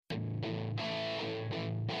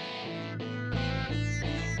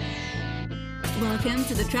Welcome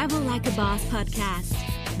to the Travel Like a Boss podcast,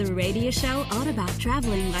 the radio show all about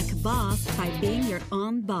traveling like a boss by being your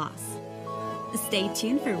own boss. Stay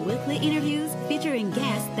tuned for weekly interviews featuring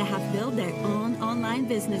guests that have built their own online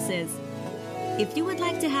businesses. If you would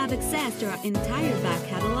like to have access to our entire back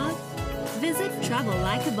catalog, visit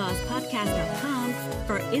travellikeabosspodcast.com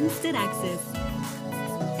for instant access.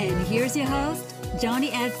 And here's your host, Johnny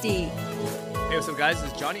FD. Hey, what's up, guys?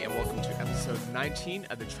 This is Johnny, and welcome to episode 19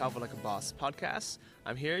 of the Travel Like a Boss podcast.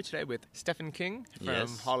 I'm here today with Stefan King from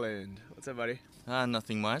Holland. What's up, buddy?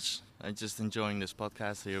 Nothing much. I'm just enjoying this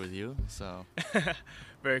podcast here with you. So,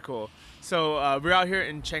 very cool. So we're out here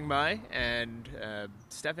in Chiang Mai, and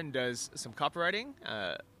Stefan does some copywriting.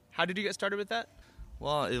 How did you get started with that?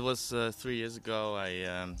 Well, it was 3 years ago.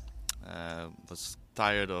 I was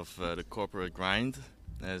tired of the corporate grind,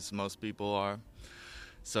 as most people are.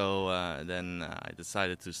 So then I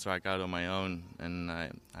decided to strike out on my own, and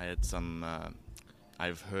I had some.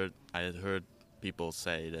 I had heard people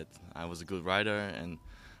say that I was a good writer, and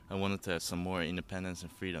I wanted to have some more independence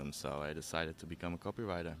and freedom. So I decided to become a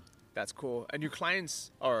copywriter. That's cool. And your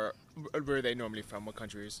clients where are they normally from? What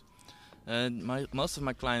countries? Most of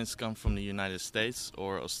my clients come from the United States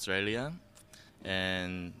or Australia,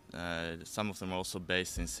 and some of them are also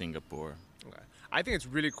based in Singapore. Okay. I think it's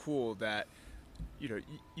really cool that you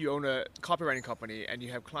own a copywriting company and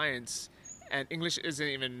you have clients, and English isn't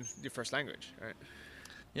even your first language, right?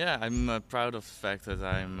 Yeah, I'm proud of the fact that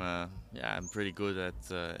I'm pretty good at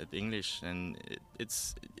English, and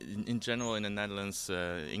it's in general in the Netherlands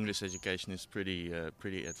English education is pretty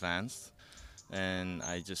advanced, and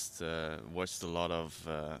I just watched a lot of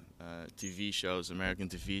TV shows, American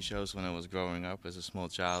TV shows when I was growing up as a small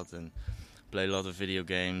child, and played a lot of video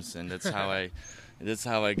games, and that's how I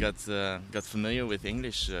got familiar with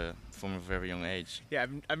English from a very young age. Yeah,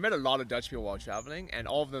 I've met a lot of Dutch people while traveling, and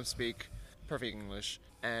all of them speak perfect English.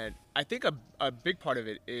 And I think a big part of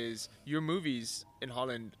it is your movies in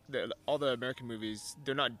Holland, all the American movies,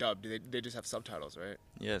 they're not dubbed. They just have subtitles, right?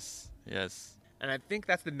 Yes. And I think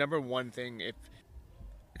that's the number one thing,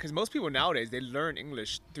 because most people nowadays, they learn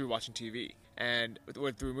English through watching TV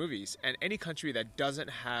or through movies. And any country that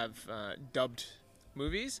doesn't have dubbed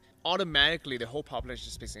movies, automatically the whole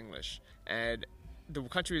population speaks English. And the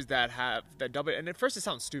countries that dub it, and at first it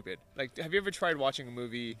sounds stupid. Like, have you ever tried watching a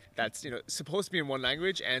movie that's supposed to be in one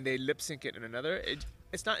language and they lip sync it in another?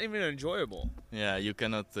 It's not even enjoyable. Yeah, you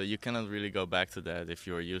cannot really go back to that if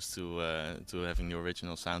you're used to having the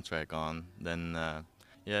original soundtrack on. Then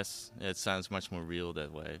yes, it sounds much more real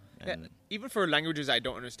that way. And even for languages I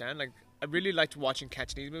don't understand, like I really liked watching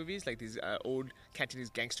Cantonese movies, like these old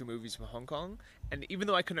Cantonese gangster movies from Hong Kong. And even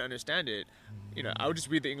though I couldn't understand it, I would just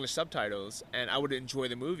read the English subtitles and I would enjoy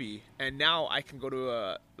the movie. And now I can go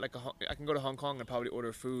to Hong Kong and probably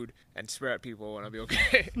order food and swear at people and I'll be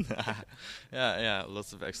okay. yeah,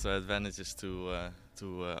 lots of extra advantages to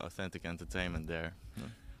authentic entertainment there. Yeah.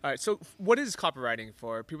 All right, so what is copywriting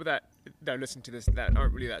for people that listen to this that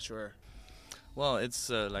aren't really that sure? Well,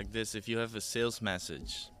 it's like this. If you have a sales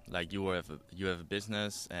message, like you have a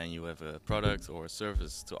business and you have a product or a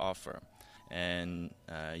service to offer, and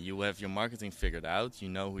you have your marketing figured out, you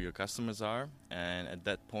know who your customers are, and at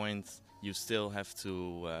that point you still have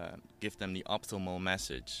to give them the optimal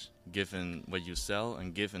message. Given what you sell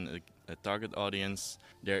and given a target audience,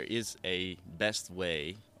 there is a best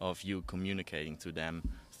way of you communicating to them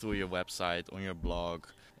through your website, on your blog,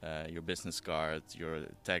 your business card, your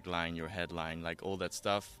tagline, your headline, like all that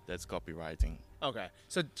stuff. That's copywriting. Okay,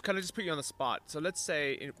 so kind of just put you on the spot. So let's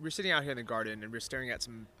say we're sitting out here in the garden and we're staring at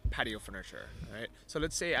some patio furniture, right? So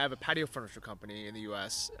let's say I have a patio furniture company in the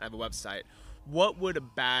U.S. I have a website. What would a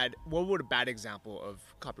bad example of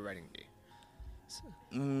copywriting be?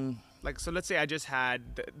 Like, so let's say I just had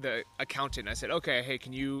the accountant. I said, okay, hey,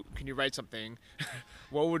 can you write something?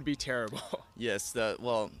 What would be terrible? Yes,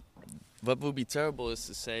 what would be terrible is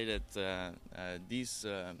to say that these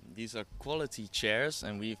are quality chairs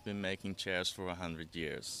and we've been making chairs for 100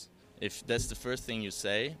 years. If that's the first thing you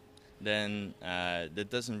say, then that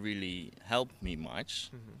doesn't really help me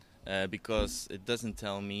much, because it doesn't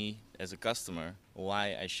tell me as a customer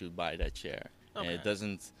why I should buy that chair. Okay. It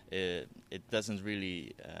doesn't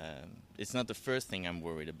really. It's not the first thing I'm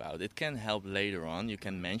worried about. It can help later on. You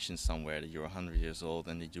can mention somewhere that you're 100 years old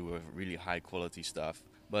and that you have really high quality stuff.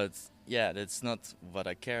 But yeah, that's not what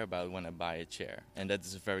I care about when I buy a chair, and that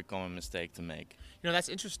is a very common mistake to make. That's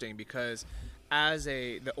interesting because as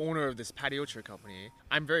the owner of this patio chair company,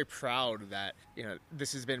 I'm very proud that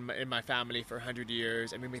this has been in my family for 100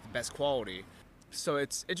 years, and we make the best quality. So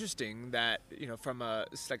it's interesting that from a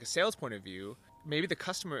sales point of view, maybe the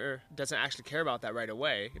customer doesn't actually care about that right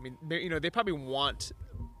away. I mean, they probably want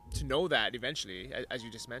to know that eventually, as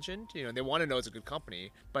you just mentioned. They want to know it's a good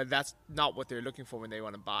company, but that's not what they're looking for when they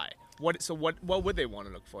want to buy. What would they want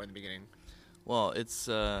to look for in the beginning? Well, it's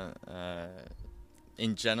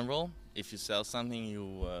in general, if you sell something,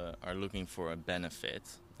 you are looking for a benefit.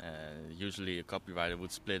 Usually a copywriter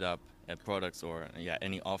would split up a product or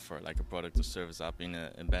any offer, like a product or service, up in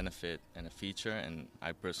a benefit and a feature, and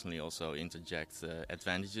I personally also interject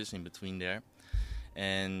advantages in between there.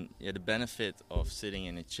 And the benefit of sitting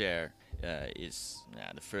in a chair is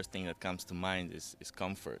the first thing that comes to mind is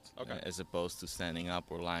comfort. Okay. As opposed to standing up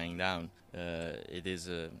or lying down. It is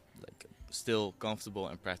still comfortable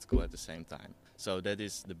and practical at the same time. So that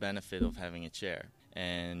is the benefit of having a chair.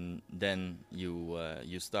 And then you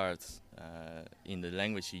start in the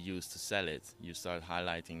language you use to sell it. You start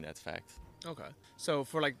highlighting that fact. Okay. So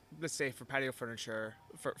for let's say for patio furniture,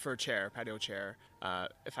 for a chair, patio chair,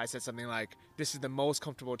 if I said something like, this is the most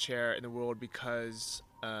comfortable chair in the world because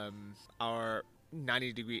our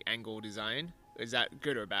 90-degree angle design, is that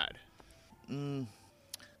good or bad?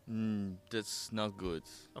 That's not good.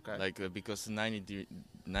 Okay. Because the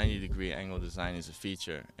 90-degree angle design is a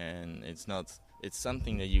feature, and it's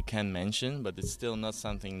something that you can mention, but it's still not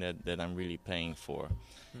something that I'm really paying for.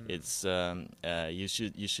 It's you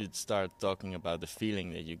should start talking about the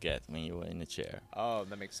feeling that you get when you're in a chair. Oh,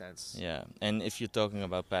 that makes sense. Yeah, and if you're talking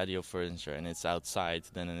about patio furniture and it's outside,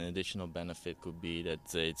 then an additional benefit could be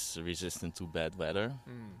that it's resistant to bad weather,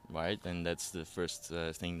 right? And that's the first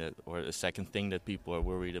thing or the second thing that people are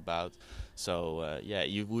worried about. So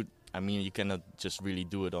you would. I mean, you cannot just really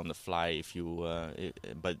do it on the fly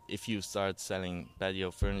but if you start selling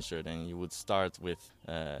patio furniture, then you would start with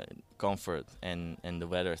comfort and the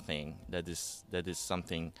weather thing. That is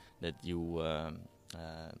something that you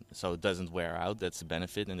so it doesn't wear out. That's a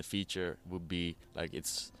benefit, and the feature would be like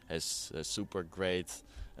has a super great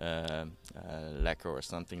lacquer or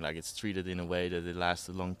something, like it's treated in a way that it lasts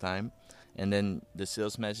a long time. And then the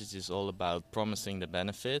sales message is all about promising the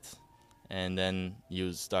benefit. And then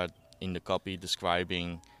you start in the copy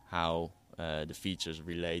describing how the features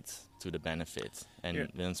relate to the benefit. And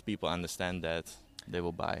once people understand that, they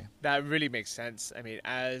will buy. That really makes sense. I mean,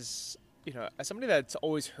 as somebody that's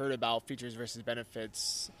always heard about features versus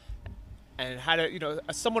benefits and had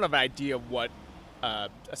a somewhat of an idea of what a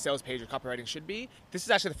sales page or copywriting should be, this is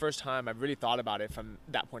actually the first time I've really thought about it from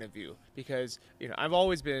that point of view. Because, I've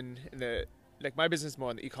always been my business is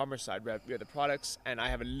more on the e-commerce side. We have the products, and I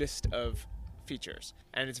have a list of features.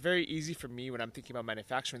 And it's very easy for me when I'm thinking about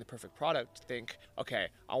manufacturing the perfect product to think, okay,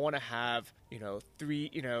 I want to have,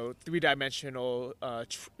 three-dimensional,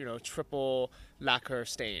 triple lacquer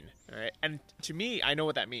stain, right? And to me, I know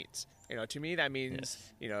what that means. To me, that means,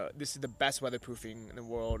 this is the best weatherproofing in the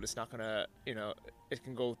world. It's not going to, it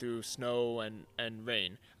can go through snow and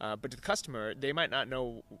rain. But to the customer, they might not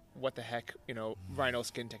know what the heck, Rhino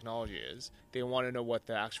skin technology is. They want to know what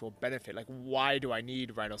the actual benefit, like, why do I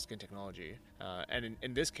need Rhino skin technology? And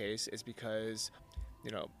in this case, it's because,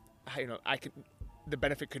 the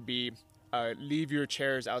benefit could be leave your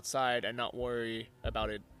chairs outside and not worry about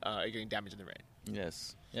it getting damaged in the rain.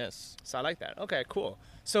 Yes. So I like that. Okay, cool.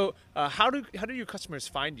 So how do your customers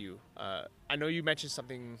find you? I know you mentioned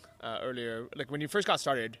something earlier, like when you first got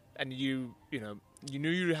started and you knew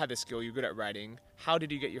you had the skill, you're good at writing. How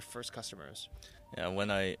did you get your first customers? Yeah, when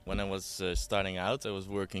I was starting out, I was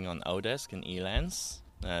working on Odesk and Elance.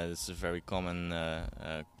 It's a very common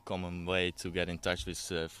way to get in touch with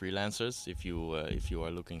freelancers if you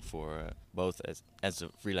are looking for both as a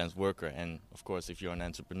freelance worker, and of course if you're an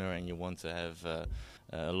entrepreneur and you want to have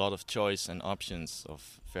a lot of choice and options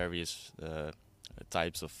of various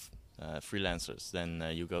types of freelancers, then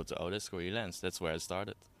you go to Odesk or Elance. That's where I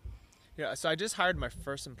started. Yeah, so I just hired my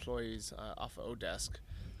first employees off of Odesk.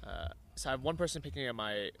 So I have one person picking up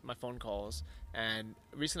my phone calls, and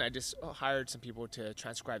recently I just hired some people to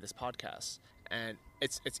transcribe this podcast. And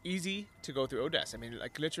it's easy to go through Odesk. I mean,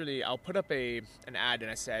 like literally, I'll put up an ad, and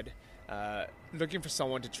I said, looking for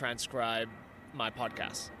someone to transcribe my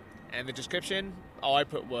podcast. And the description, all I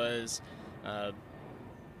put was,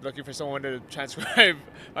 looking for someone to transcribe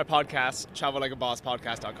my podcast,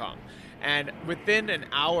 travellikeabosspodcast.com. And within an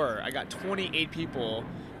hour, I got 28 people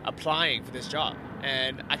applying for this job.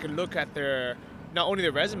 And I could look at not only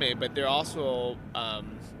their resume, but they're also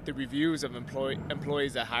the reviews of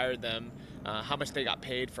employees that hired them, how much they got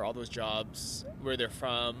paid for all those jobs, where they're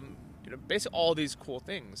from, basically all these cool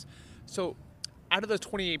things. So out of those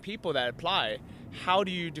 28 people that apply, how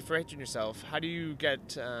do you differentiate yourself? How do you get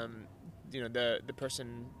the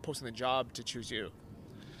person posting the job to choose you?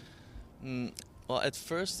 Well, at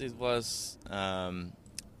first it was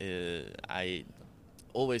I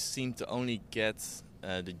always seemed to only get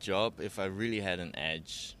the job if I really had an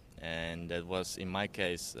edge. And that was, in my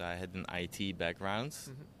case, I had an IT background,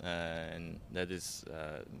 and that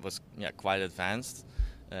was quite advanced.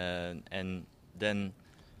 And then,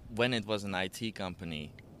 when it was an IT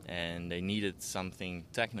company and they needed something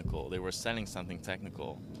technical, they were selling something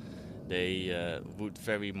technical, they would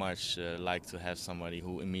very much like to have somebody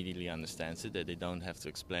who immediately understands it, that they don't have to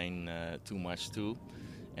explain too much to,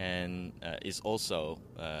 and is also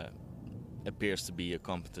appears to be a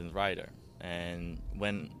competent writer. And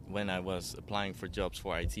when I was applying for jobs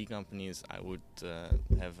for IT companies, I would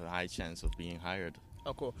have a high chance of being hired.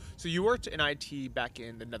 Oh, cool. So you worked in IT back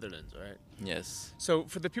in the Netherlands, right? Yes. So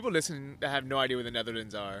for the people listening that have no idea where the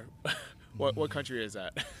Netherlands are, what country is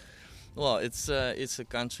that? Well, it's a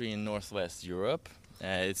country in Northwest Europe.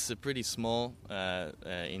 It's pretty small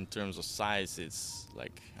in terms of size. It's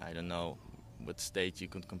like, I don't know what state you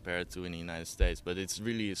could compare it to in the United States, but it's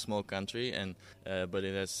really a small country, and but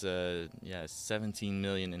it has 17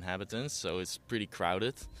 million inhabitants, so it's pretty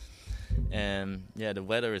crowded. And the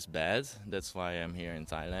weather is bad. That's why I'm here in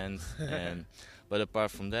Thailand. But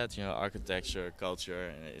apart from that, architecture,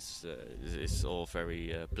 culture, is all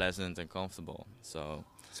very pleasant and comfortable. So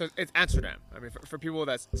it's Amsterdam. I mean, for people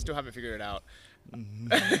that still haven't figured it out,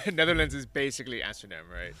 Netherlands is basically Amsterdam,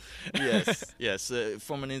 right? Yes.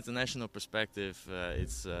 From an international perspective,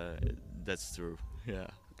 that's true. Yeah.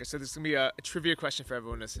 Okay, so this is gonna be a trivia question for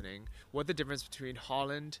everyone listening. What the difference between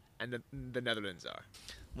Holland and the Netherlands are?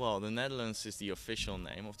 Well, the Netherlands is the official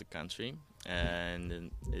name of the country,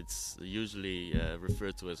 and it's usually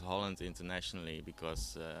referred to as Holland internationally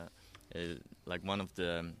because, like, one of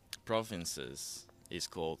the provinces is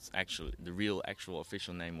called, the actual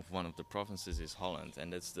official name of one of the provinces is Holland,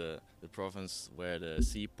 and that's the province where the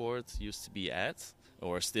seaport used to be at,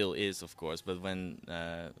 or still is, of course. But when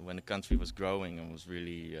the country was growing and was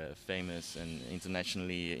really famous and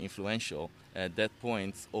internationally influential, at that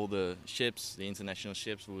point, all the international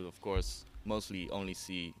ships, would, of course, mostly only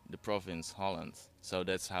see the province Holland. So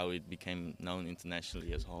that's how it became known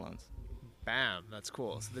internationally as Holland. Bam, that's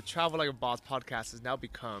cool. So the Travel Like a Boss podcast has now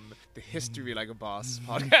become the History Like a Boss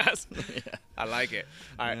podcast. Yeah. I like it.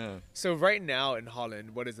 All right. Yeah. So right now in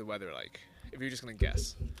Holland, what is the weather like? If you're just going to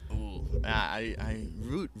guess. Ooh, I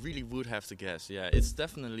really would have to guess. Yeah, it's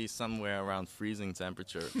definitely somewhere around freezing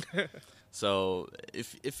temperature. So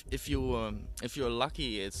if you're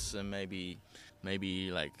lucky, it's maybe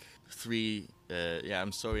like 3.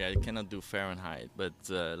 I'm sorry, I cannot do Fahrenheit, but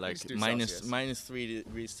like minus 3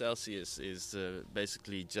 degrees Celsius is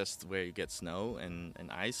basically just where you get snow and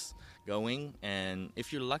ice going. And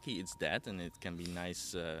if you're lucky, it's that, and it can be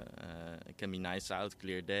nice. It can be nice out,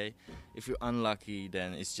 clear day. If you're unlucky,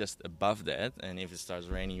 then it's just above that. And if it starts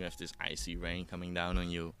raining, you have this icy rain coming down on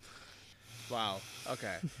you. Wow.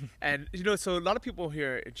 Okay. And so a lot of people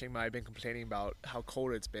here in Chiang Mai have been complaining about how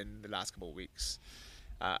cold it's been the last couple of weeks.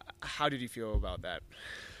 How did you feel about that?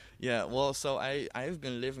 Yeah, well, so I've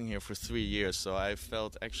been living here for 3 years, so I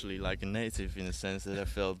felt actually like a native in the sense that I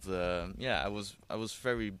felt I was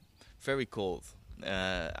very, very cold.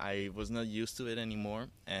 I was not used to it anymore,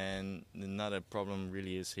 and another problem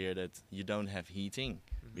really is here that you don't have heating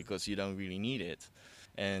because you don't really need it.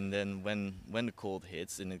 And then when the cold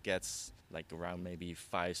hits and it gets like around maybe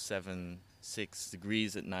 5, 7, 6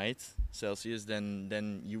 degrees at night Celsius,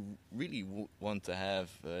 then you really want to have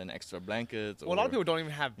an extra blanket. Well, a lot of people don't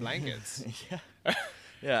even have blankets.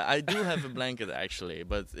 Yeah, I do have a blanket actually,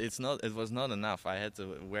 but it was not enough. I had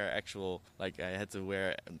to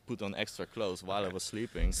put on extra clothes while I was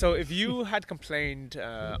sleeping. So if you had complained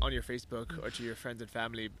on your Facebook or to your friends and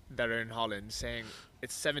family that are in Holland saying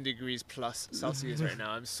it's 7 degrees plus Celsius right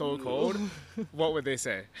now, I'm so cold, what would they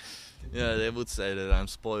say? Yeah, they would say that I'm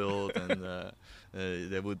spoiled, and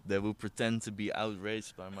they would pretend to be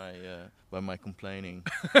outraged by my complaining.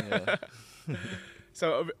 Yeah.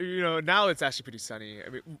 So now it's actually pretty sunny. I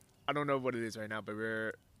mean, I don't know what it is right now, but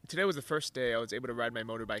today was the first day I was able to ride my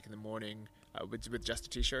motorbike in the morning with just a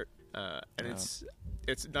t-shirt, and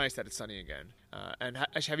it's nice that it's sunny again. And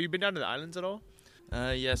have you been down to the islands at all?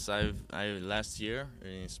 Yes, I last year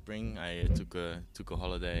in spring I took a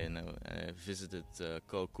holiday and I visited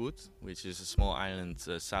Koh Kood, which is a small island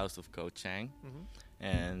south of Koh Chang,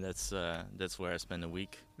 and that's where I spent a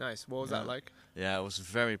week. Nice. What was that like? Yeah, it was a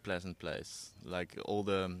very pleasant place. Like all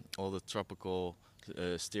the tropical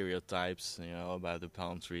stereotypes, about the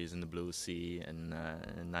palm trees and the blue sea and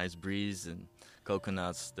a nice breeze and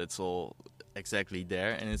coconuts. That's all exactly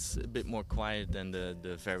there, and it's a bit more quiet than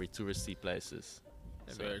the very touristy places.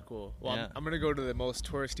 So, very cool. Well, yeah. I'm going to go to the most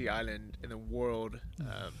touristy island in the world,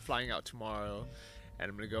 flying out tomorrow, and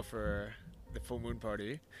I'm going to go for the full moon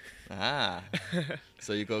party. Ah,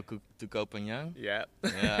 so you go to Koh Phangan? Yeah.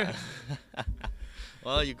 Yeah.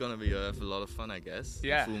 Well, you're gonna have a lot of fun, I guess.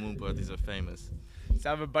 Yeah. The full moon parties are famous. So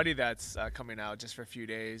I have a buddy that's coming out just for a few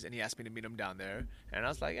days, and he asked me to meet him down there. And I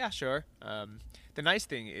was like, yeah, sure. The nice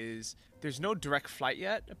thing is there's no direct flight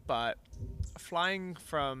yet, but flying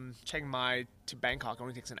from Chiang Mai to Bangkok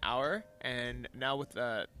only takes an hour. And now with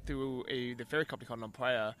through the ferry company called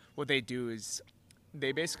Lampraya, what they do is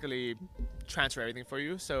they basically transfer everything for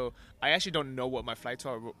you. So I actually don't know what my flights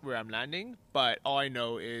are, where I'm landing, but all I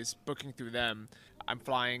know is booking through them. I'm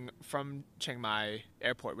flying from Chiang Mai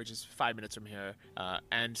airport, which is 5 minutes from here,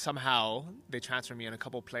 and somehow they transfer me on a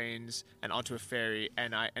couple planes and onto a ferry,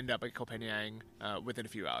 and I end up at Koh Phangan within a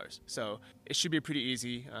few hours. So it should be pretty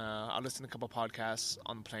easy. I'll listen to a couple podcasts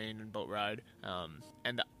on the plane and boat ride.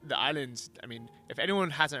 And the islands, I mean, if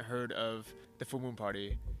anyone hasn't heard of the Full Moon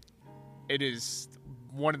Party, it is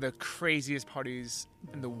one of the craziest parties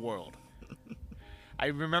in the world. I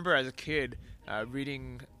remember as a kid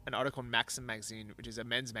reading an article in Maxim magazine, which is a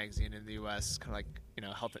men's magazine in the U.S., kind of like, you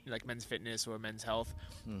know, health, like men's fitness or men's health,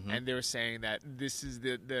 and they were saying that this is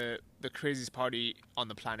the craziest party on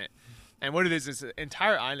the planet. And what it is an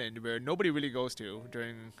entire island where nobody really goes to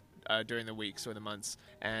during the weeks or the months,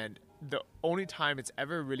 and the only time it's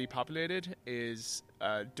ever really populated is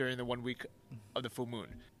during the 1 week of the full moon.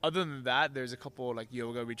 Other than that, there's a couple like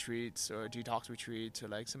yoga retreats or detox retreats or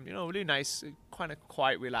like some, you know, really nice, kind of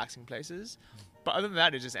quiet, relaxing places. But other than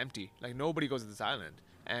that, it's just empty. Like nobody goes to this island.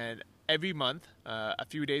 And every month, a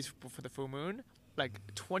few days before the full moon, like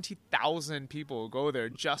 20,000 people go there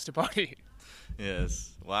just to party.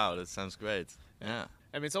 Yes. Wow, that sounds great. Yeah.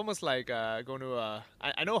 I mean, it's almost like going to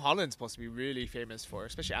I know Holland's supposed to be really famous for,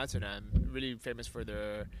 especially Amsterdam, really famous for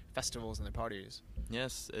their festivals and their parties.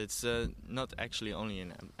 Yes, it's not actually only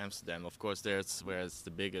in Amsterdam. Of course, there's where it's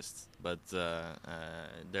the biggest, but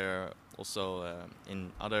there are also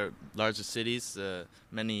in other larger cities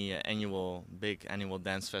many big annual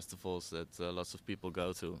dance festivals that lots of people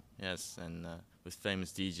go to. Yes, and with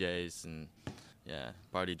famous DJs and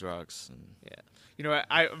party drugs. And yeah. You know,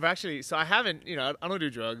 I've actually, so I haven't, you know, I don't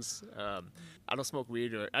do drugs. I don't smoke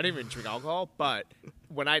weed, or I don't even drink alcohol. But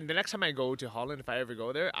the next time I go to Holland, if I ever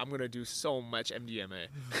go there, I'm gonna do so much MDMA.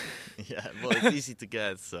 Yeah, well, it's easy to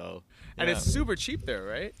get, so. And it's super cheap there,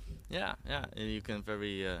 right? Yeah. You can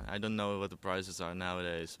I don't know what the prices are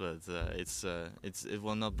nowadays, but it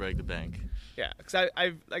will not break the bank. Yeah, because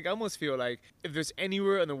I almost feel like if there's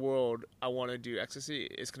anywhere in the world I want to do ecstasy,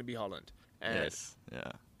 it's gonna be Holland. And, yes.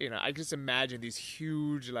 Yeah. You know, I just imagine these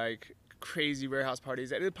huge, like, crazy warehouse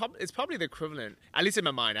parties. It's probably the equivalent, at least in my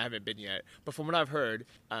mind. I haven't been yet, but from what I've heard,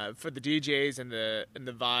 for the DJs and the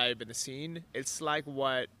vibe and the scene, it's like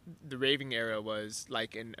what the raving era was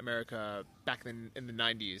like in America back in the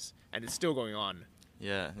 90s, and it's still going on.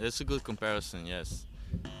 Yeah, that's a good comparison. Yes.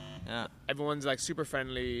 Yeah. Everyone's like super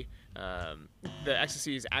friendly. The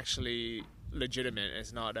ecstasy is actually legitimate.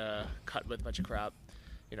 It's not cut with a bunch of crap.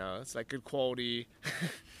 You know, it's like good quality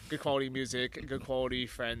music, good quality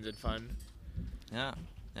friends and fun. Yeah,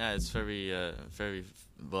 it's very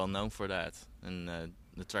well known for that, and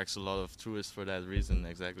attracts a lot of tourists for that reason.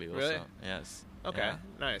 Exactly. Also. Really? Yes. Okay, yeah.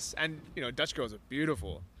 Nice. And you know, Dutch girls are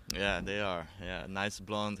beautiful. Yeah, they are. Yeah, nice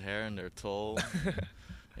blonde hair, and they're tall.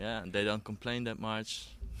 Yeah, and they don't complain that much.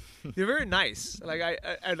 They're very nice. Like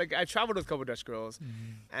I traveled with a couple of Dutch girls,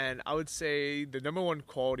 and I would say the number one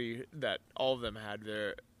quality that all of them had,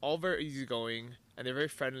 they're all very easygoing, and they're very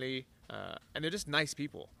friendly, and they're just nice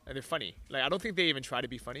people, and they're funny. Like I don't think they even try to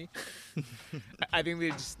be funny. I think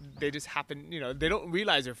they just happen. You know, they don't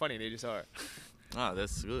realize they're funny. They just are. Oh,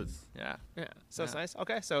 that's good. Yeah. Yeah. So it's nice.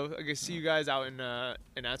 Okay. So I guess see you guys out in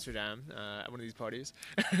Amsterdam at one of these parties.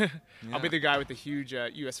 I'll be the guy with the huge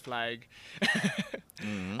U.S. flag.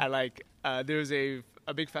 I like. There's a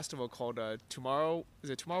big festival called Tomorrow. Is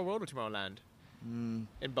it Tomorrow World or Tomorrowland?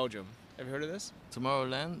 In Belgium. Have you heard of this?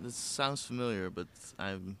 Tomorrowland. This sounds familiar, but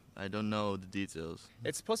I don't know the details.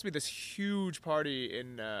 It's supposed to be this huge party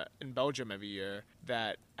in Belgium every year.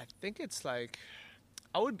 That I think it's like.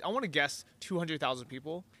 I want to guess 200,000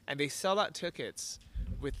 people, and they sell out tickets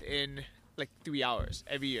within like 3 hours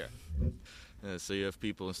every year. So you have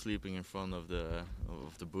people sleeping in front of the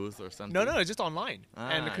booth or something? No, it's just online.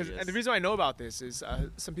 And the reason I know about this is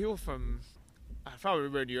some people from I probably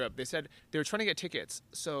remember in Europe, they said they were trying to get tickets,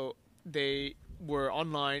 so they were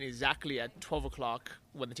online exactly at 12 o'clock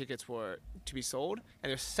when the tickets were to be sold, and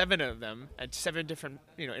there's 7 of them at 7 different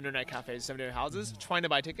internet cafes, 7 different houses trying to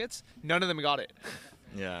buy tickets. None of them got it.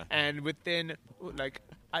 Yeah. And within, like,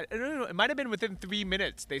 I don't know, it might have been within 3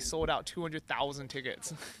 minutes, they sold out 200,000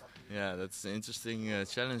 tickets. Yeah, that's an interesting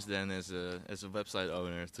challenge then as a website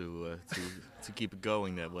owner to keep it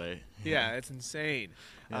going that way. Yeah, it's insane.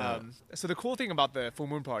 Yeah. So the cool thing about the full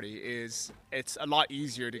moon party is it's a lot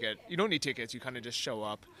easier to get. You don't need tickets. You kind of just show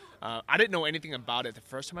up. I didn't know anything about it the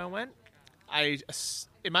first time I went.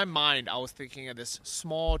 In my mind, I was thinking of this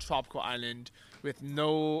small tropical island with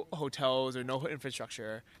no hotels or no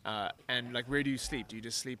infrastructure. And like, where do you sleep? Do you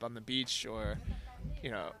just sleep on the beach or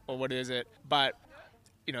what is it? But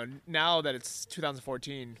now that it's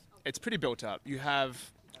 2014, it's pretty built up. You have,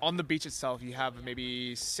 on the beach itself, you have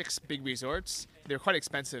maybe 6 big resorts. They're quite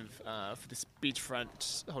expensive for this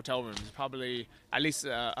beachfront hotel rooms. Probably at least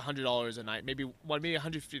 $100 a night, maybe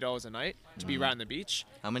 $150 a night to be right on the beach.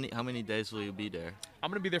 How many days will you be there? I'm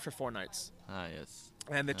going to be there for 4 nights. Ah, yes.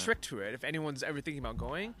 And the trick to it, if anyone's ever thinking about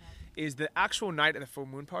going, is the actual night of the full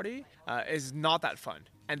moon party is not that fun.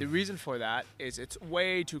 And the reason for that is it's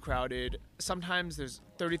way too crowded. Sometimes there's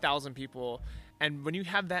 30,000 people. And when you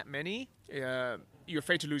have that many, you're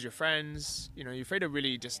afraid to lose your friends. You're afraid to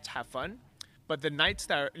really just have fun. But the nights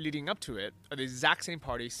that are leading up to it are the exact same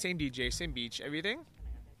party, same DJ, same beach, everything.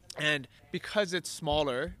 And because it's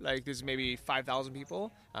smaller, like there's maybe 5,000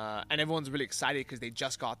 people, and everyone's really excited because they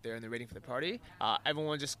just got there and they're waiting for the party.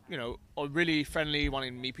 Everyone just, are really friendly,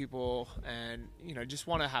 wanting to meet people and, just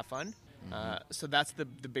want to have fun. So that's the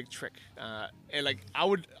big trick. And like I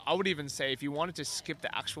would even say if you wanted to skip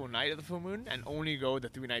the actual night of the full moon and only go the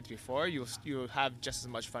 3 nights before, you'll have just as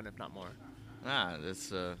much fun, if not more. Ah,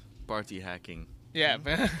 that's party hacking. Yeah,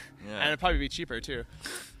 Yeah. And it'd probably be cheaper too.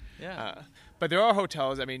 Yeah. But there are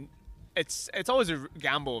hotels. I mean, it's always a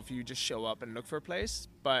gamble if you just show up and look for a place.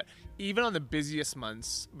 But even on the busiest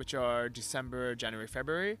months, which are December, January,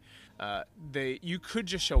 February, you could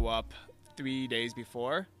just show up 3 days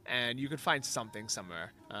before and you could find something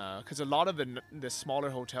somewhere. Because a lot of the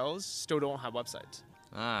smaller hotels still don't have websites.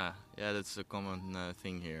 Ah, yeah, that's a common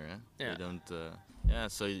thing here. Eh? Yeah. They don't.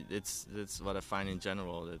 So it's what I find in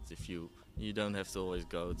general, that if you don't have to always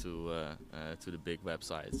go to the big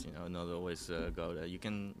websites. Not always go there. You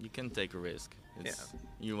can take a risk.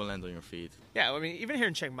 You will land on your feet. Yeah, I mean, even here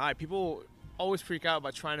in Chiang Mai, people always freak out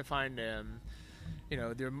about trying to find their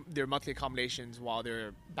monthly accommodations while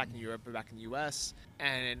they're back in Europe or back in the US,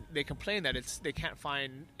 and they complain that they can't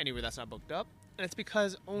find anywhere that's not booked up, and it's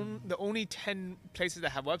because the only 10 places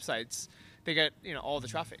that have websites, they get all the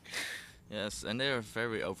traffic. Yes, and they are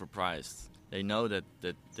very overpriced. They know that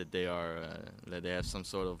they are that they have some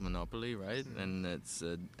sort of monopoly, right? Mm-hmm. And it's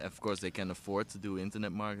of course they can afford to do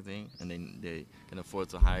internet marketing, and they can afford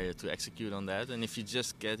to hire to execute on that. And if you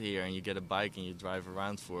just get here and you get a bike and you drive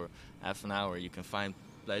around for half an hour, you can find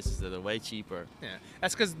places that are way cheaper. Yeah,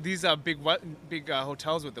 that's because these big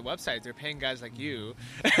hotels with the websites, they're paying guys like you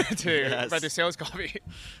to write their sales copy.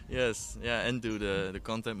 Yes, yeah, and do the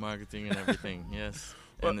content marketing and everything. Yes.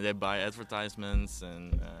 And they buy advertisements,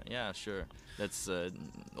 and sure. That's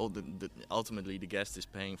ultimately the guest is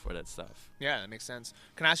paying for that stuff. Yeah, that makes sense.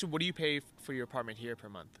 Can I ask you, what do you pay for your apartment here per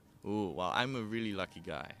month? Ooh, well, I'm a really lucky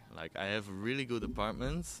guy. Like, I have a really good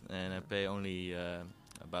apartment, and I pay only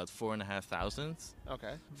about 4,500.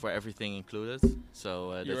 Okay. For everything included.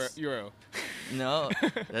 So that's Euro. No,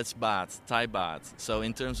 that's baht, Thai baht. So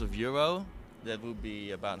in terms of euro, that would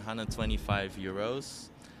be about 125 euros.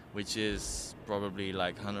 Which is probably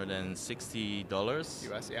like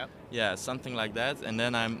 $160. US, yeah. Yeah, something like that. And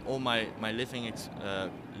then I'm all my living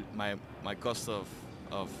my cost of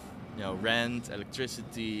rent,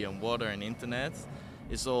 electricity, and water and internet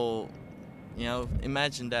is all.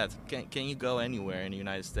 Imagine that. Can you go anywhere in the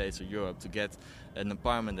United States or Europe to get an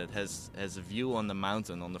apartment that has a view on the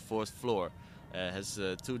mountain on the 4th floor? Has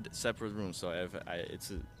 2 separate rooms, so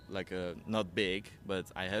it's not big, but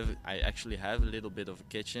I actually have a little bit of a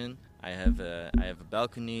kitchen. I have a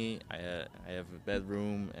balcony. I have a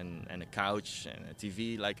bedroom and a couch and a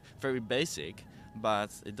TV, like very basic.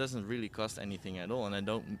 But it doesn't really cost anything at all, and I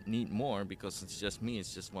don't need more because it's just me.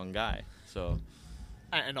 It's just one guy. So.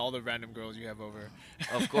 And all the random girls you have over.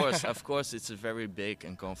 Of course, it's a very big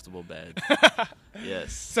and comfortable bed.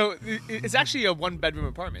 Yes. So it's actually a 1-bedroom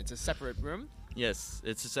apartment. It's a separate room. Yes,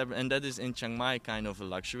 it's a separate, and that is in Chiang Mai kind of a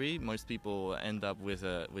luxury. Most people end up with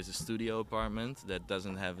a studio apartment that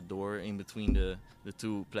doesn't have a door in between the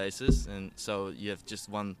 2 places, and so you have just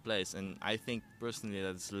one place. And I think personally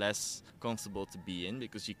that it's less comfortable to be in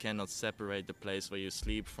because you cannot separate the place where you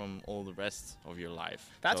sleep from all the rest of your life.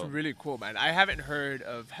 That's really cool, man. I haven't heard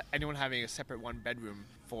of anyone having a separate 1-bedroom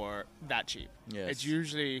for that cheap. Yes. It's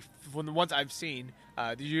usually, from the ones I've seen,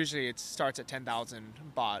 usually it starts at 10,000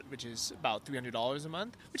 baht, which is about $300 $300 a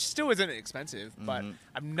month, which still isn't expensive, but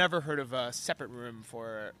I've never heard of a separate room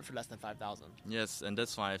for less than 5,000. Yes, and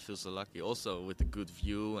that's why I feel so lucky. Also with the good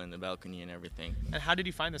view and the balcony and everything. And how did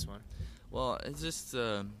you find this one? Well, it's just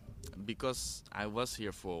because I was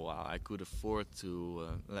here for a while, I could afford to.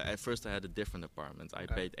 At first, I had a different apartment. I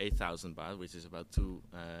paid 8,000 baht, which is about 200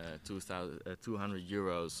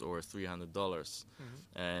 euros or $300.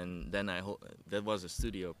 And then that was a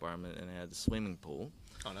studio apartment, and I had a swimming pool.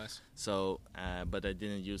 Oh, nice. So, but I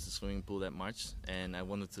didn't use the swimming pool that much, and I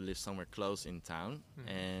wanted to live somewhere close in town.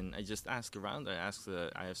 And I just asked around. I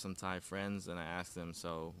have some Thai friends, and I asked them,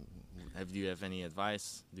 so, do you have any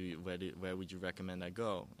advice? Where would you recommend I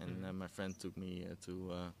go? And my friend took me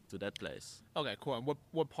to that place. Okay, cool. And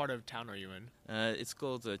what part of town are you in? It's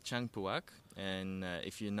called Chang Puak, and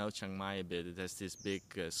if you know Chiang Mai a bit, it has this big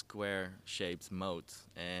square-shaped moat.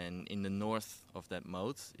 And in the north of that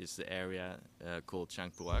moat is the area called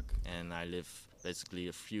Chang Puak, and I live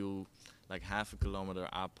basically like half a kilometer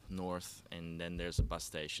up north, and then there's a bus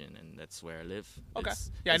station, and that's where I live. Okay.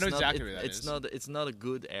 I know exactly where that is. It's not a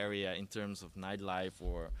good area in terms of nightlife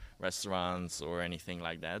or restaurants or anything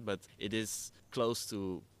like that, but it is close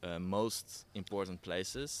to most important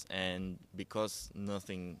places, and because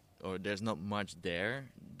there's not much there,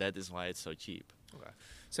 that is why it's so cheap. Okay.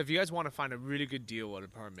 So if you guys want to find a really good deal on an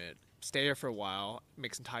apartment, stay here for a while,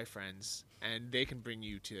 make some Thai friends, and they can bring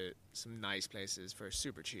you to some nice places for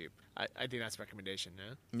super cheap. I think that's a recommendation,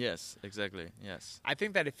 yeah? Yes, exactly, yes. I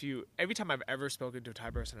think that every time I've ever spoken to a Thai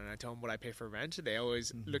person and I tell them what I pay for rent, they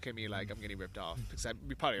always look at me like I'm getting ripped off, because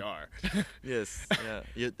we probably are. Yes,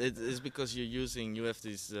 yeah. It's because you have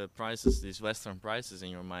these these Western prices in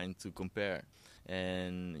your mind to compare.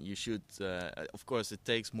 And you should, of course, it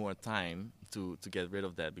takes more time to get rid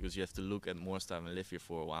of that, because you have to look at more stuff and live here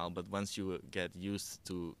for a while. But once you get used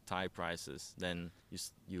to Thai prices, then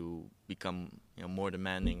you become more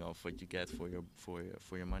demanding of what you get for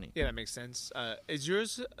your money. Yeah, that makes sense. Is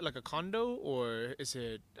yours like a condo, or is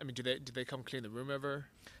it? I mean, do they come clean the room ever?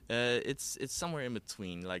 It's somewhere in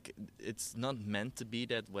between. Like, it's not meant to be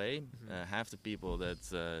that way. Half the people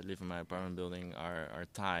that live in my apartment building are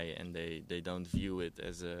Thai, and they don't view it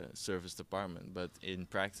as a serviced apartment. But in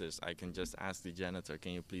practice, I can just ask the janitor,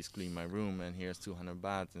 "Can you please clean my room?" And here's 200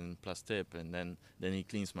 baht and plus tip, and then he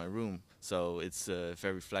cleans my room. So it's a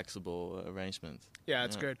very flexible arrangement. Yeah,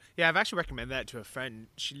 it's good. Yeah, I've actually recommended that to a friend.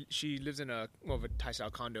 She lives in a Thai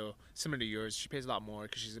style condo similar to yours. She pays a lot more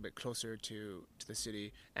because she's a bit closer to the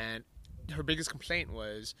city, and her biggest complaint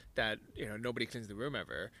was that nobody cleans the room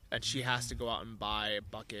ever, and she has to go out and buy a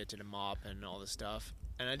bucket and a mop and all this stuff.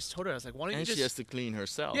 And I just told her, I was like, why don't you just... And she has to clean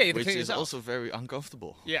herself, which is yourself. Also very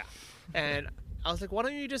uncomfortable. Yeah. And I was like, why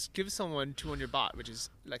don't you just give someone 200 baht, which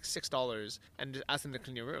is like $6, and just ask them to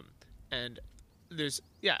clean your room? And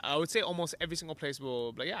I would say almost every single place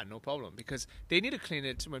will be like, yeah, no problem, because they need to clean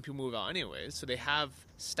it when people move out anyways, so they have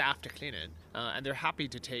staff to clean it, and they're happy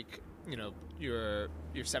to take your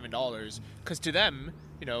 $7, because to them,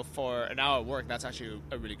 for an hour of work, that's actually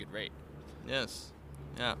a really good rate. Yes.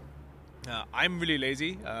 Yeah. I'm really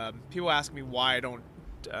lazy. People ask me why I don't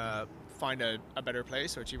find a better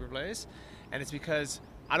place or a cheaper place, and it's because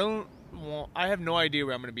I have no idea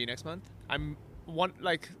where I'm going to be next month.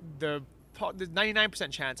 There's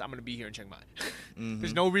 99% chance I'm going to be here in Chiang Mai.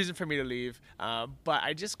 There's no reason for me to leave, but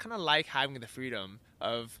I just kind of like having the freedom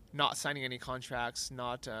of not signing any contracts,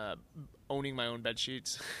 not owning my own bed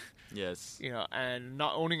sheets. Yes. And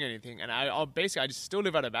not owning anything. And I just still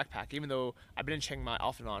live out of a backpack, even though I've been in Chiang Mai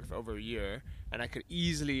off and on for over a year, and I could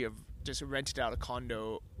easily have just rented out a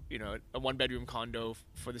condo, a one-bedroom condo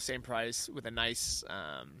for the same price with a nice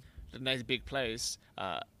big place.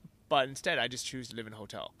 But instead, I just choose to live in a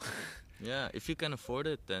hotel. Yeah, if you can afford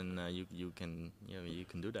it, then you can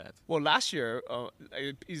do that. Well, last year,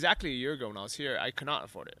 exactly a year ago when I was here, I could not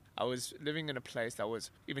afford it. I was living in a place that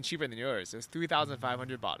was even cheaper than yours. It was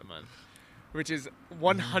 3,500 baht a month, which is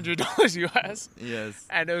 $100 US. Yes.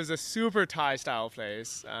 And it was a super Thai style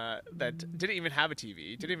place that didn't even have a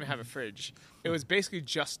TV, didn't even have a fridge. It was basically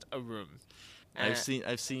just a room. I've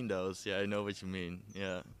seen those. Yeah, I know what you mean.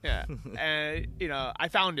 Yeah. Yeah. And I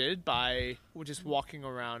found it by just walking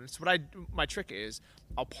around. So my trick is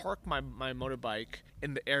I'll park my motorbike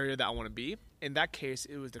in the area that I want to be. In that case,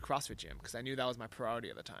 it was the CrossFit gym, because I knew that was my priority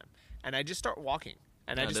at the time. And I just start walking.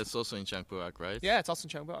 And that's also in Chang Puak, right? Yeah, it's also in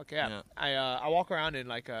Chang Puak. Yeah. I walk around in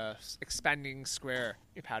like a expanding square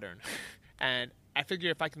pattern. And I figure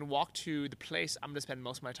if I can walk to the place I'm going to spend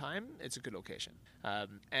most of my time, it's a good location.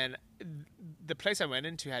 And the place I went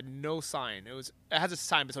into had no sign. It has a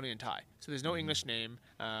sign, but it's only in Thai. So there's no English name.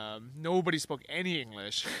 Nobody spoke any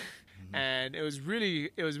English. and it was really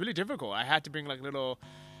difficult. I had to bring like little.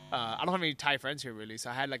 I don't have any Thai friends here really, so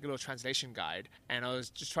I had like a little translation guide, and I was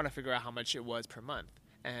just trying to figure out how much it was per month.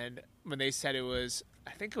 And when they said it was,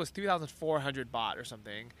 I think it was 3,400 baht or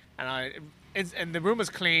something, and the room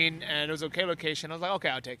was clean and it was okay location. I was like, okay,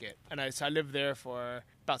 I'll take it. And so I lived there for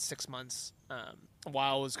about 6 months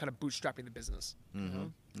while I was kind of bootstrapping the business. Mm-hmm. You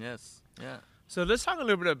know? Yes. Yeah. So let's talk a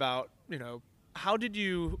little bit about how did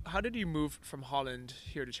you move from Holland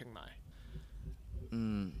here to Chiang Mai?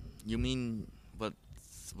 You mean what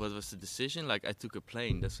was the decision? Like I took a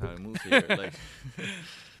plane. That's how I moved here. Like.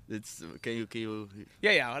 Can you?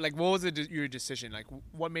 Yeah. Like, what was your decision? Like,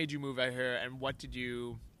 what made you move out here, and what did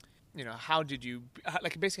you, how did you,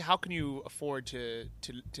 like, basically, how can you afford to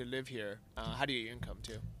live here? How do you get your income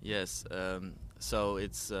too? Yes. So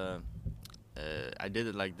it's I did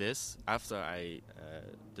it like this. After I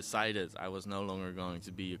decided I was no longer going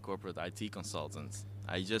to be a corporate IT consultant,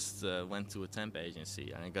 I just went to a temp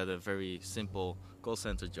agency and I got a very simple call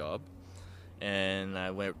center job, and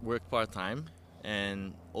I worked part-time.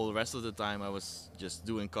 And all the rest of the time I was just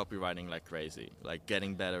doing copywriting like crazy, like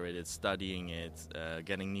getting better at it, studying it,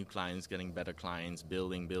 getting new clients, getting better clients,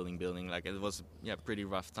 building. Like it was pretty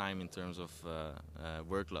rough time in terms of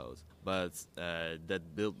workload. But that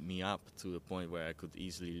built me up to a point where I could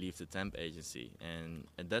easily leave the temp agency. And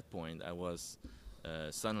at that point I was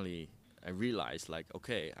suddenly I realized like,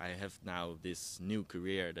 okay, I have now this new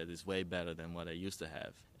career that is way better than what I used to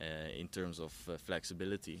have in terms of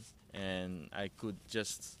flexibility. And I could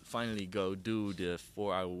just finally go do the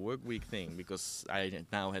 4-hour work week thing because I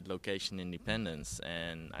now had location independence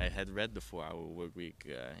and I had read the 4-hour work week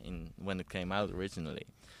when it came out originally.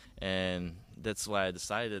 And that's why I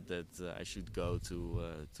decided that I should go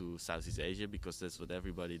to Southeast Asia because that's what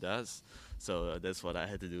everybody does. So that's what I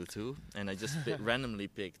had to do too. And I just randomly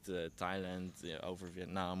picked Thailand over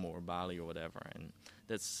Vietnam or Bali or whatever. And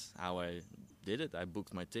that's how I did it. I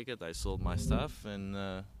booked my ticket, I sold my stuff, and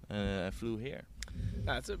I flew here.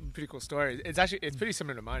 That's a pretty cool story. It's pretty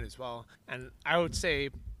similar to mine as well. And I would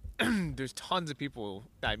say there's tons of people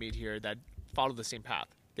that I meet here that follow the same path.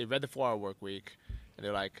 They read the 4-hour work week and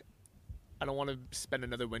they're like, I don't want to spend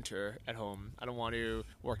another winter at home. I don't want to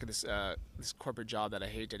work at this corporate job that I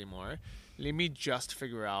hate anymore. Let me just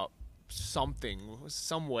figure out some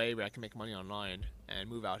way where I can make money online and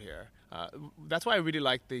move out here. That's why I really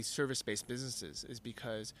like the service-based businesses, is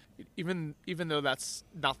because even though that's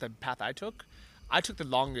not the path I took the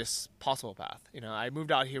longest possible path. I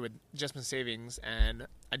moved out here with just my savings, and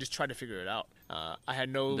I just tried to figure it out. I had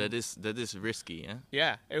no. That is risky, yeah.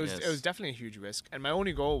 Yeah, it was definitely a huge risk, and my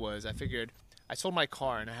only goal was I figured I sold my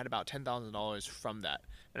car and I had about $10,000 from that,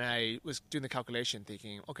 and I was doing the calculation,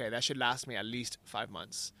 thinking, okay, that should last me at least 5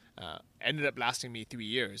 months. Ended up lasting me 3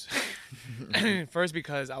 years. First,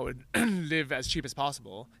 because I would live as cheap as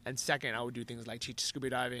possible, and second, I would do things like teach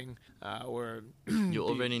scuba diving, or you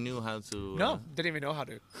already knew how to. No, didn't even know how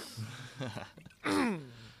to.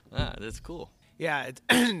 That's cool. Yeah,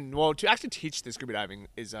 well, to actually teach the scuba diving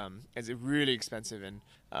is really expensive, and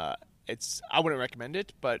I wouldn't recommend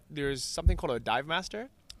it. But there's something called a dive master,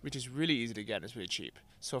 which is really easy to get and it's really cheap.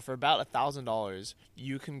 So for about $1,000,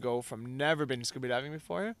 you can go from never been scuba diving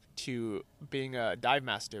before to being a dive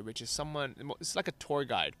master, which is it's like a tour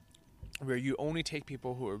guide where you only take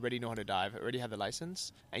people who already know how to dive, already have the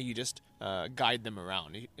license, and you just guide them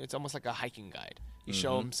around. It's almost like a hiking guide. You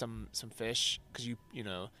show them some fish because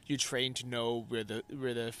you train to know where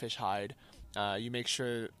the fish hide. You make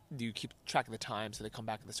sure you keep track of the time so they come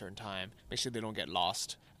back at a certain time. Make sure they don't get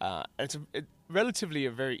lost. It's relatively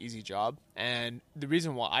a very easy job, and the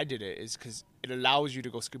reason why I did it is because it allows you to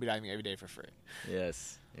go scuba diving every day for free.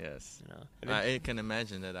 Yes. I can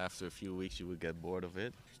imagine that after a few weeks you would get bored of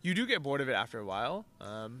it. You do get bored of it after a while,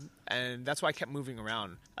 and that's why I kept moving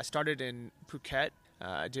around. I started in Phuket.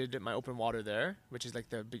 I did my open water there, which is like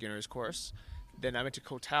the beginner's course. Then I went to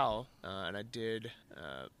Koh Tao, and I did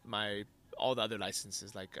all the other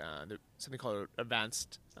licenses, like something called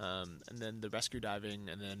advanced, and then the rescue diving,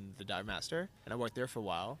 and then the dive master. And I worked there for a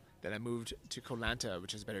while. Then I moved to Koh Lanta,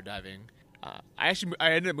 which is better diving. I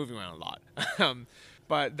ended up moving around a lot,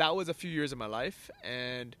 but that was a few years of my life,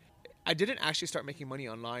 and I didn't actually start making money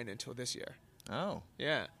online until this year. Oh.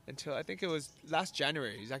 Yeah, until I think it was last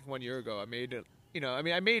January, exactly 1 year ago. I made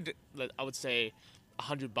I made, I would say,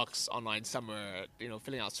 $100 online somewhere,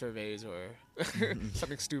 filling out surveys or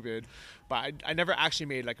something stupid. But I never actually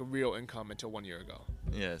made like a real income until 1 year ago.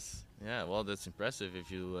 Yes. Yeah. Well, that's impressive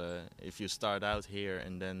if you start out here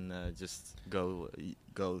and then just go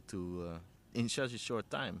to in such a short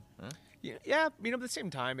time. Huh? Yeah. At the same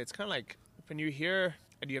time, it's kind of like when you're here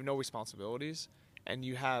and you have no responsibilities, and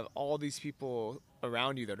you have all these people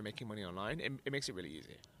around you that are making money online, it makes it really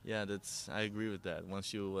easy. Yeah, I agree with that.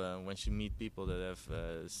 Once you meet people that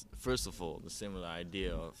have first of all the similar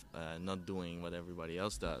idea of not doing what everybody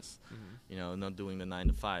else does, not doing the 9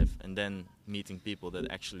 to 5, and then meeting people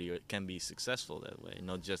that actually can be successful that way,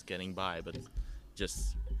 not just getting by, but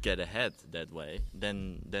just get ahead that way,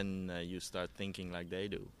 then you start thinking like they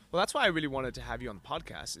do. Well, that's why I really wanted to have you on the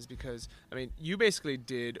podcast, is because you basically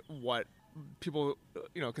did what people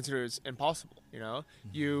consider is impossible.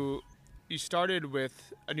 You started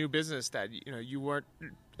with a new business that you weren't.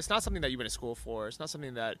 It's not something that you went to school for. It's not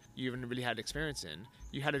something that you even really had experience in.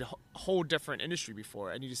 You had a whole different industry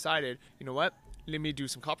before, and you decided, you know what, let me do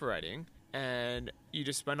some copywriting, and you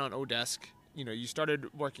just went on Odesk. You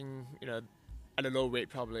started working, at a low rate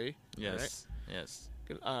probably. Yes. Right? Yes.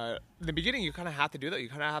 In the beginning, you kind of have to do that. You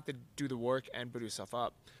kind of have to do the work and build yourself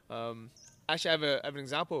up. Actually, I have an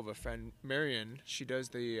example of a friend, Marion. She does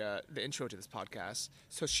the intro to this podcast.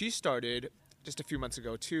 So she started just a few months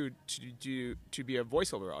ago to be a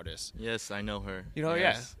voiceover artist. Yes, I know her.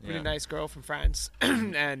 Yes, really nice girl from France.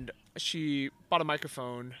 And she bought a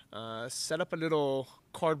microphone, set up a little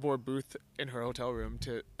cardboard booth in her hotel room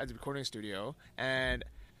as a recording studio, and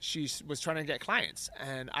she was trying to get clients.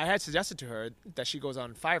 And I had suggested to her that she goes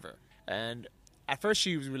on Fiverr. And at first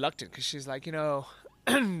she was reluctant because she's like, I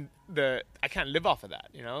can't live off of that.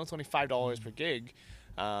 It's only $5 per gig,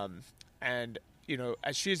 and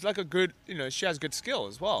as she's like a good, she has good skill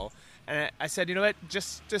as well. And I said, you know what,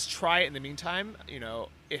 just try it in the meantime.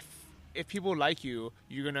 If people like you,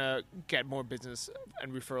 you're gonna get more business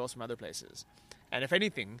and referrals from other places. And if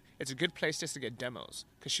anything, it's a good place just to get demos,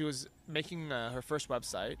 because she was making her first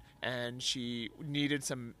website and she needed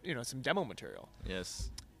some demo material.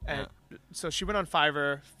 Yes. And so she went on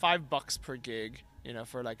Fiverr, $5 per gig,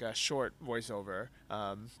 for like a short voiceover.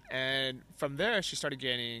 And from there, she started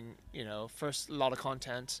gaining, first a lot of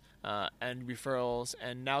content and referrals,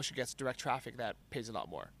 and now she gets direct traffic that pays a lot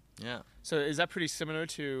more. Yeah. So is that pretty similar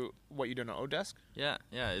to what you do on Odesk? Yeah.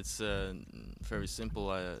 It's very simple.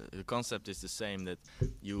 The concept is the same, that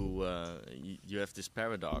you have this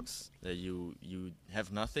paradox that you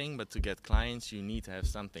have nothing, but to get clients you need to have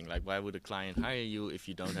something. Like, why would a client hire you if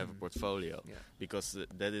you don't have a portfolio? Yeah. Because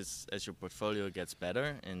that is, as your portfolio gets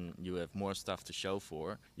better and you have more stuff to show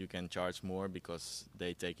for, you can charge more because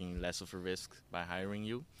they're taking less of a risk by hiring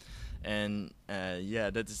you. And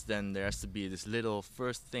that is then, there has to be this little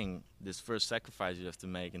first thing, this first sacrifice you have to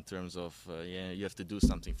make in terms of you have to do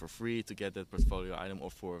something for free to get that portfolio item, or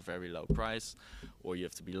for a very low price, or you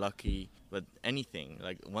have to be lucky. But anything,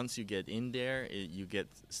 like once you get in there, you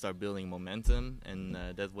start building momentum, and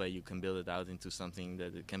that way you can build it out into something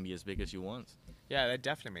that it can be as big as you want. Yeah, that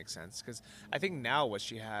definitely makes sense, because I think now what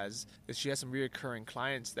she has is she has some reoccurring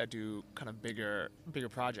clients that do kind of bigger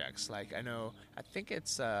projects. Like I think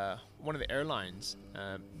it's one of the airlines.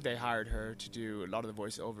 They hired her to do a lot of the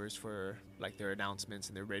voiceovers for like their announcements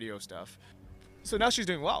and their radio stuff. So now she's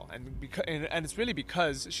doing well, and it's really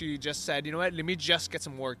because she just said, you know what, let me just get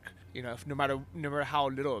some work, no matter how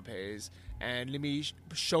little it pays, and let me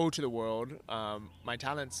show to the world my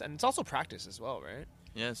talents, and it's also practice as well, right?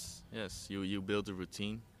 Yes. You build a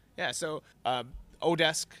routine. Yeah, so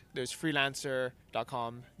Odesk, there's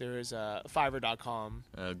freelancer.com, there's Fiverr.com.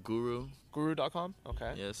 Guru.com,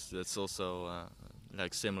 okay. Yes, that's also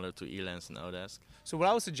like similar to Elance and Odesk. So what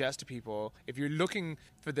I would suggest to people, if you're looking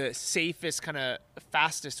for the safest, kind of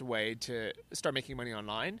fastest way to start making money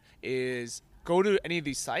online, is go to any of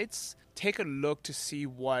these sites, take a look to see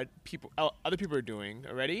what other people are doing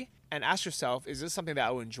already, and ask yourself, is this something that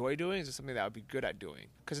I would enjoy doing? Is this something that I would be good at doing?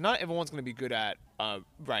 Because not everyone's going to be good at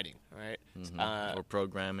writing, right? Mm-hmm. Or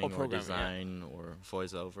programming, or design, yeah. or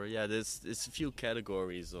voiceover. Yeah, there's a few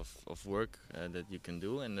categories of work that you can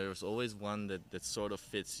do, and there's always one that sort of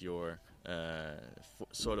fits your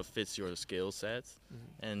skill set,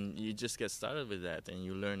 and you just get started with that, and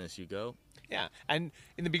you learn as you go. Yeah, and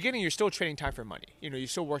in the beginning, you're still trading time for money. You're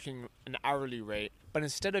still working an hourly rate, but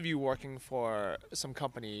instead of you working for some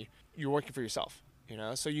company, you're working for yourself.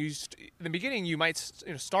 So in the beginning, you might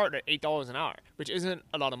start at $8 an hour, which isn't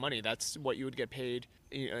a lot of money. That's what you would get paid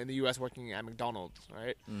in the U.S. working at McDonald's,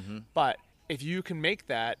 right? Mm-hmm. But if you can make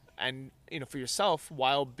that, and for yourself,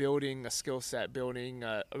 while building a skill set, building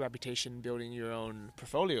a reputation, building your own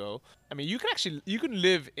portfolio, you can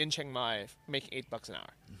live in Chiang Mai making $8 an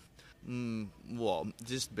hour. Well,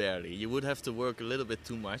 just barely. You would have to work a little bit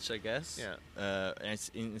too much, I guess. Yeah. And it's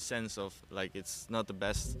in the sense of, like, it's not the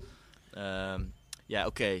best.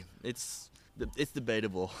 Okay. It's it's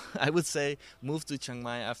debatable. I would say move to Chiang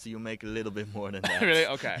Mai after you make a little bit more than that. Really?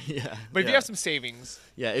 Okay. Yeah. But if you have some savings.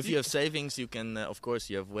 Yeah, if you have savings, you can, of course,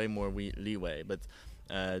 you have way more leeway. But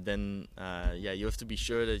then you have to be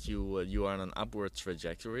sure that you are on an upward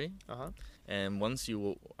trajectory. And once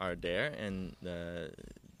you are there and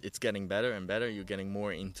it's getting better and better, you're getting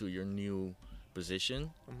more into your new position,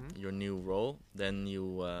 your new role, then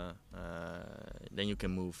you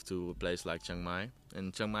can move to a place like Chiang Mai.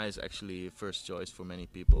 And Chiang Mai is actually first choice for many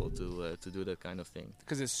people to do that kind of thing.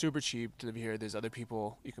 Because it's super cheap to live here. There's other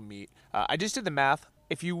people you can meet. I just did the math.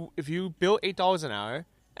 If you bill $8 an hour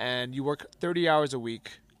and you work 30 hours a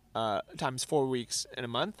week times 4 weeks in a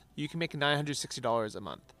month, you can make $960 a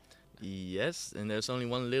month. Yes, and there's only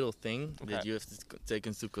one little thing that you have to take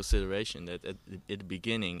into consideration, that at the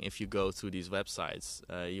beginning, if you go to these websites,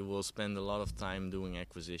 you will spend a lot of time doing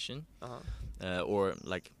acquisition, or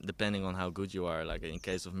like depending on how good you are. Like in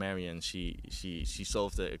case of Marian, she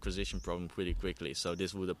solved the acquisition problem pretty quickly, so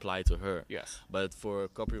this would apply to her. Yes. But for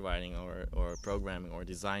copywriting or programming or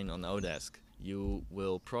design on Odesk, you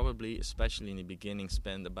will probably, especially in the beginning,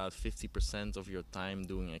 spend about 50% of your time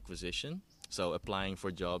doing acquisition. So applying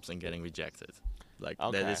for jobs and getting rejected.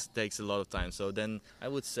 Takes a lot of time. So then I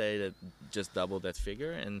would say that just double that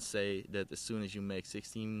figure and say that as soon as you make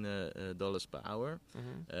 $16 per hour,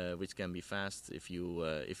 which can be fast if you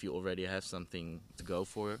already have something to go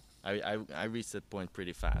for. I reached that point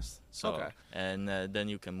pretty fast. So and then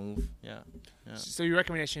you can move. Yeah. So your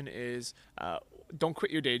recommendation is don't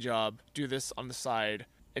quit your day job. Do this on the side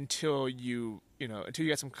until you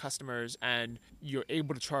get some customers and you're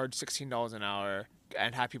able to charge $16 an hour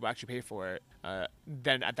and have people actually pay for it.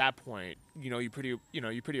 Then at that point, you're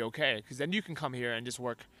pretty okay, because then you can come here and just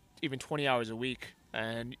work even 20 hours a week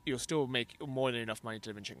and you'll still make more than enough money to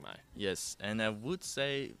live in Chiang Mai. Yes, and I would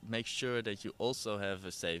say make sure that you also have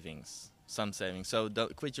a savings. Some savings. So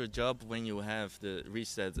don't quit your job when you have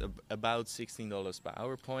reached that about $16 per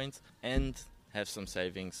hour point, and have some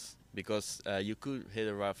savings. Because you could hit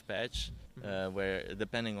a rough patch where,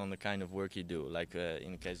 depending on the kind of work you do, like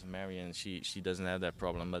in the case of Marian, she doesn't have that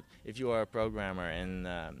problem. But if you are a programmer and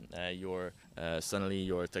suddenly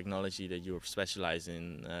your technology that you specialize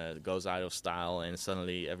in goes out of style, and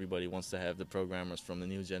suddenly everybody wants to have the programmers from the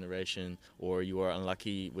new generation, or you are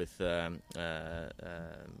unlucky with your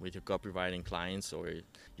copywriting clients, or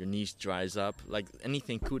your niche dries up, like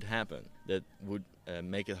anything could happen that would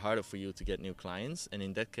make it harder for you to get new clients, and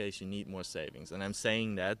in that case you need more savings. And I'm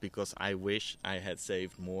saying that because I wish I had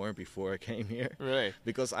saved more before I came here. Really?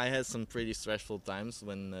 Because I had some pretty stressful times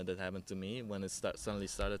when that happened to me, when it suddenly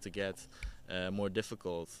started to get more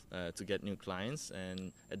difficult to get new clients,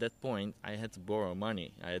 and at that point I had to borrow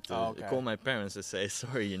money. I had to call my parents and say,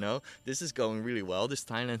 sorry, this is going really well, this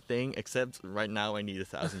Thailand thing, except right now I need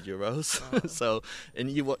 1,000 euros. So, and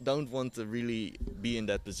you don't want to really be in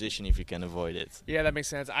that position if you can avoid it. Yeah, that makes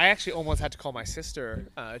sense. I actually almost had to call my sister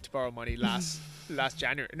to borrow money last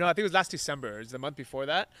January. No, I think it was last December. It was the month before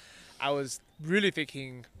that. I was really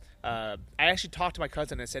thinking, I actually talked to my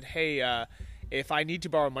cousin and said, hey, if I need to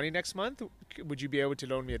borrow money next month, would you be able to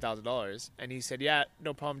loan me $1,000? And he said, yeah,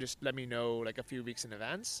 no problem. Just let me know like a few weeks in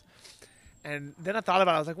advance. And then I thought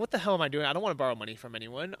about it. I was like, what the hell am I doing? I don't want to borrow money from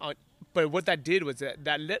anyone. But what that did was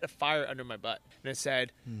that lit a fire under my butt. And it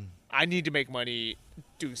said, I need to make money,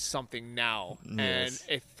 do something now. Yes.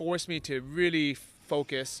 And it forced me to really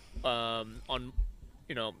focus on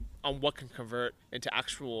what can convert into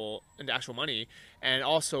actual money, and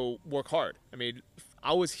also work hard. I mean,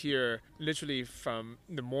 I was here literally from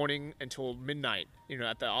the morning until midnight,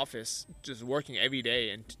 at the office, just working every day,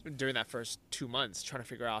 and during that first 2 months, trying to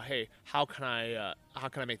figure out, hey, how can I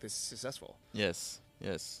make this successful? Yes.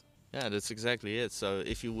 Yeah, that's exactly it. So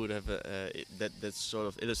if you would have that sort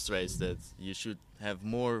of illustrates that you should have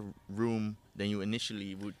more room than you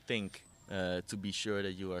initially would think to be sure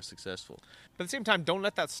that you are successful. But at the same time, don't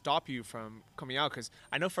let that stop you from coming out, because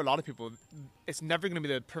I know for a lot of people, it's never going to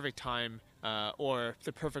be the perfect time or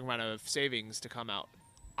the perfect amount of savings to come out.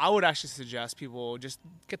 I would actually suggest people just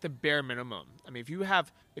get the bare minimum. I mean, if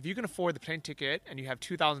you can afford the plane ticket and you have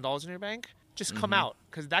 $2,000 in your bank, just come out,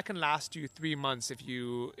 because that can last you 3 months if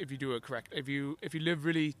you do it correct. If you live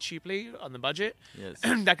really cheaply on the budget, yes.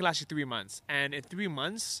 That can last you 3 months. And in 3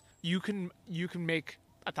 months, you can make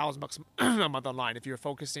 $1,000 a month online if you're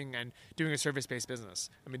focusing and doing a service-based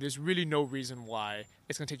business. I mean, there's really no reason why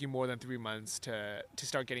it's going to take you more than 3 months to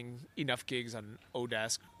start getting enough gigs on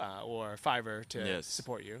Odesk or Fiverr to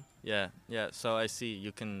support you. Yeah. So I see.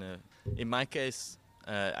 You can. In my case,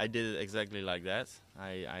 I did it exactly like that.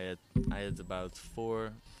 I had about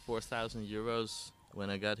 4,000 euros when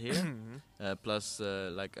I got here. Plus,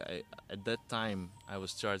 at that time, I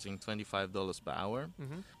was charging $25 per hour,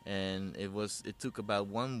 and it took about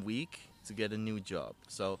 1 week to get a new job.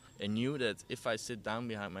 So I knew that if I sit down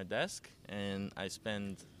behind my desk and I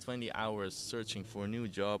spend 20 hours searching for a new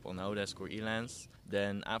job on Odesk or Elance,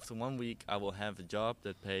 then after 1 week I will have a job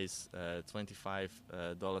that pays $25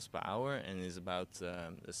 per hour and is about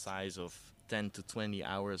the size of 10 to 20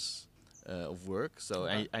 hours of work. So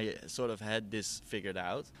I sort of had this figured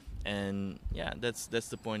out. And yeah, that's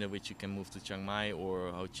the point at which you can move to Chiang Mai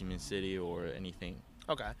or Ho Chi Minh City or anything.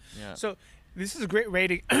 Okay. Yeah. So this is a great way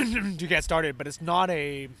to get started, but it's not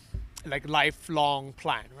a lifelong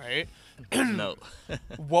plan, right? No.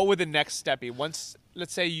 What would the next step be? Once,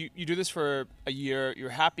 let's say you do this for a year, you're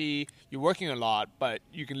happy, you're working a lot, but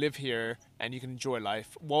you can live here and you can enjoy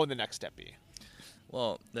life. What would the next step be?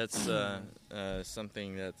 Well, that's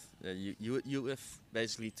something that you have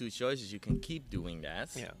basically two choices. You can keep doing that,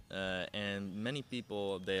 and many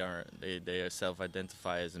people they are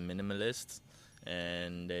self-identify as a minimalist,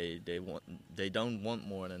 and they don't want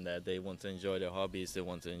more than that. They want to enjoy their hobbies, they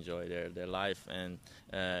want to enjoy their life, and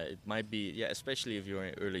it might be especially if you're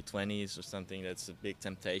in early 20s or something, that's a big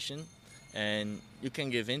temptation, and you can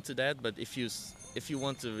give in to that. But if you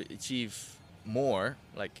want to achieve more,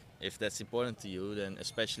 like if that's important to you, then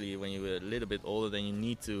especially when you're a little bit older, then you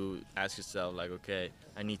need to ask yourself, like, okay,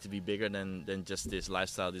 I need to be bigger than just this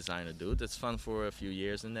lifestyle designer dude. That's fun for a few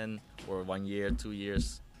years, and then, or 1 year, 2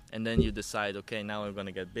 years, and then you decide, okay, now I'm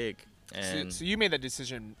gonna get big. And so you made that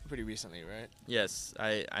decision pretty recently, right? Yes,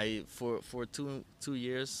 I for 2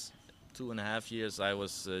 years, 2.5 years, I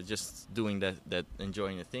was just doing that,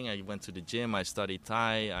 enjoying the thing. I went to the gym, I studied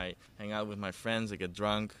Thai, I hang out with my friends, I get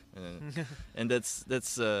drunk, and that's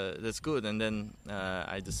good. And then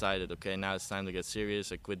I decided, okay, now it's time to get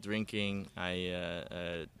serious. I quit drinking.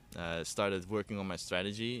 I started working on my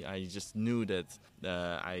strategy. I just knew that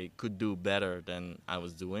I could do better than I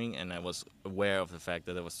was doing, and I was aware of the fact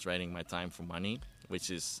that I was trading my time for money, which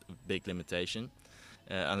is a big limitation.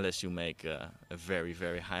 Unless you make a very,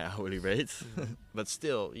 very high hourly rate. But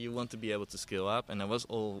still, you want to be able to scale up, and I was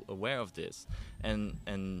all aware of this. And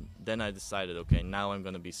then I decided, okay, now I'm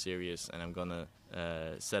going to be serious, and I'm going to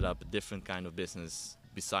set up a different kind of business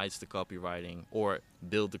besides the copywriting, or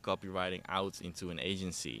build the copywriting out into an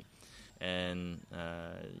agency. And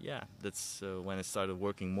that's when I started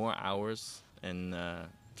working more hours and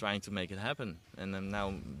trying to make it happen, and I'm now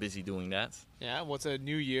busy doing that. Yeah, well, it's a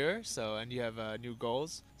new year, and you have new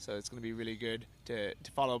goals, so it's going to be really good to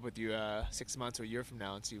follow up with you 6 months or a year from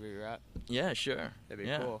now and see where you're at. Yeah, sure. That'd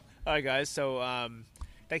be cool. All right, guys, so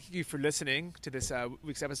thank you for listening to this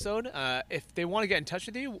week's episode. If they want to get in touch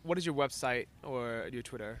with you, what is your website or your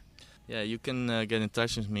Twitter? Yeah, you can get in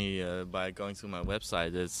touch with me by going to my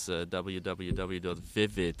website. It's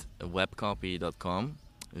www.vividwebcopy.com,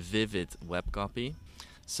 Vivid Webcopy.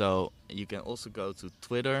 So you can also go to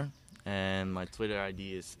Twitter, and my Twitter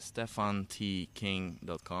ID is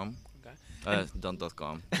stephantking.com. Okay.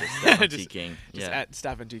 .com. Stefan T. King. Just at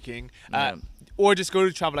Stefan T. King. Or just go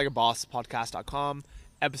to travellikeabosspodcast.com.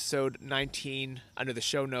 Episode 19, under the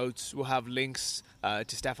show notes, we'll have links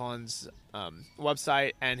to Stefan's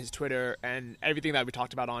website and his Twitter and everything that we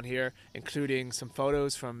talked about on here, including some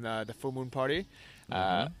photos from the full moon party.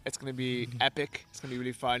 It's going to be epic. It's going to be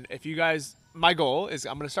really fun. If you guys... My goal is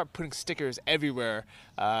I'm going to start putting stickers everywhere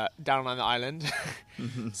down on the island.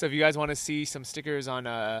 So if you guys want to see some stickers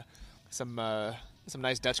on some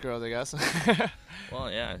nice Dutch girls, I guess.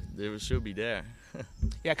 Well, yeah, they should be there.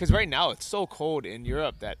 Yeah, because right now it's so cold in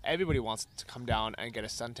Europe that everybody wants to come down and get a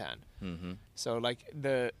suntan. So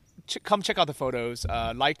come check out the photos.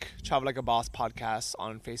 Like Travel Like a Boss podcast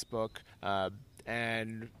on Facebook.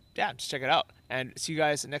 And yeah, just check it out. And see you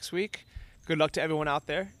guys next week. Good luck to everyone out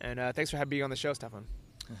there, and thanks for being on the show, Stefan.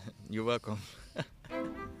 You're welcome.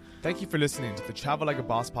 Thank you for listening to the Travel Like a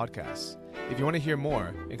Boss podcast. If you want to hear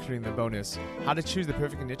more, including the bonus How to Choose the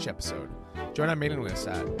Perfect Niche episode, join our mailing list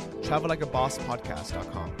at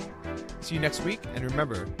travellikeabosspodcast.com. See you next week, and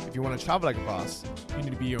remember, if you want to travel like a boss, you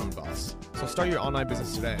need to be your own boss. So start your online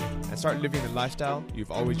business today and start living the lifestyle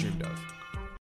you've always dreamed of.